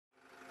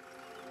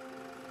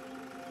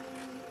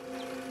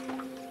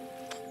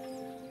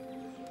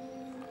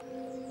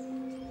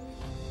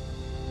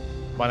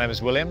My name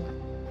is William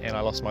and I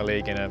lost my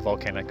leg in a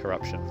volcanic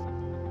eruption.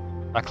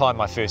 I climbed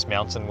my first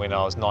mountain when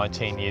I was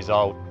 19 years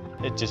old.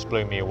 It just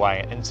blew me away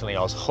and instantly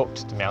I was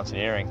hooked to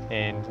mountaineering.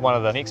 And one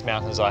of the next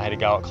mountains I had to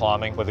go at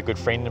climbing with a good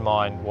friend of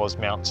mine was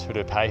Mount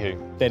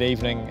Ruapehu. That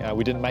evening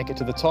we didn't make it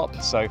to the top,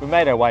 so we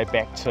made our way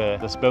back to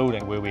this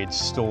building where we had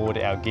stored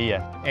our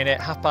gear. And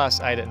at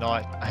 8:30 at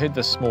night I heard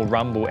this small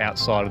rumble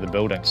outside of the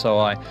building, so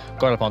I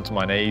got up onto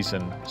my knees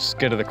and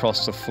skidded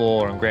across the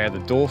floor and grabbed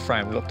the door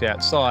frame, looked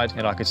outside,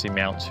 and I could see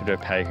Mount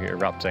Ruapehu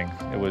erupting.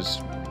 It was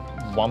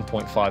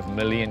 1.5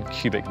 million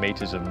cubic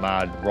meters of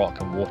mud, rock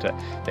and water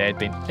that had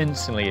been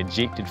instantly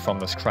ejected from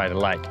this crater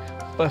lake,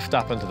 biffed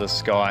up into the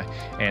sky,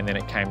 and then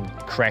it came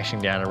crashing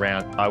down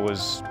around. I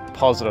was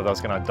positive I was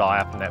going to die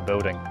up in that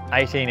building.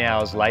 18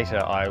 hours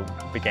later I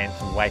began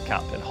to wake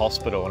up in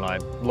hospital and I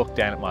looked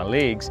down at my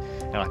legs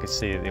and I could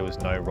see that there was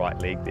no right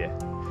leg there.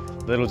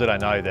 Little did I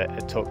know that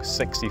it took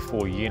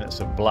 64 units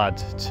of blood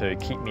to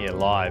keep me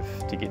alive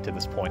to get to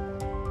this point.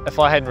 If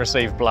I hadn't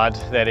received blood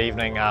that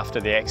evening after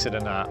the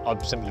accident,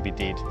 I'd simply be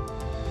dead.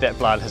 That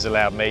blood has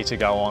allowed me to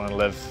go on and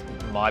live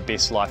my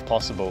best life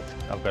possible.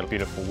 I've got a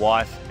beautiful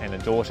wife and a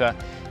daughter,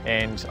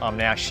 and I'm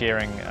now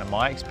sharing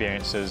my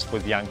experiences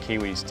with young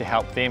Kiwis to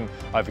help them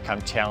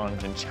overcome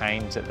challenge and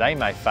change that they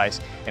may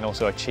face and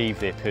also achieve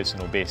their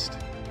personal best.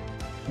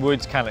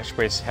 Words can't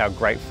express how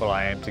grateful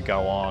I am to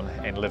go on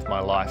and live my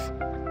life.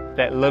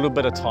 That little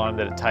bit of time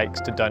that it takes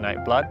to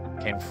donate blood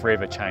can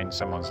forever change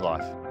someone's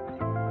life.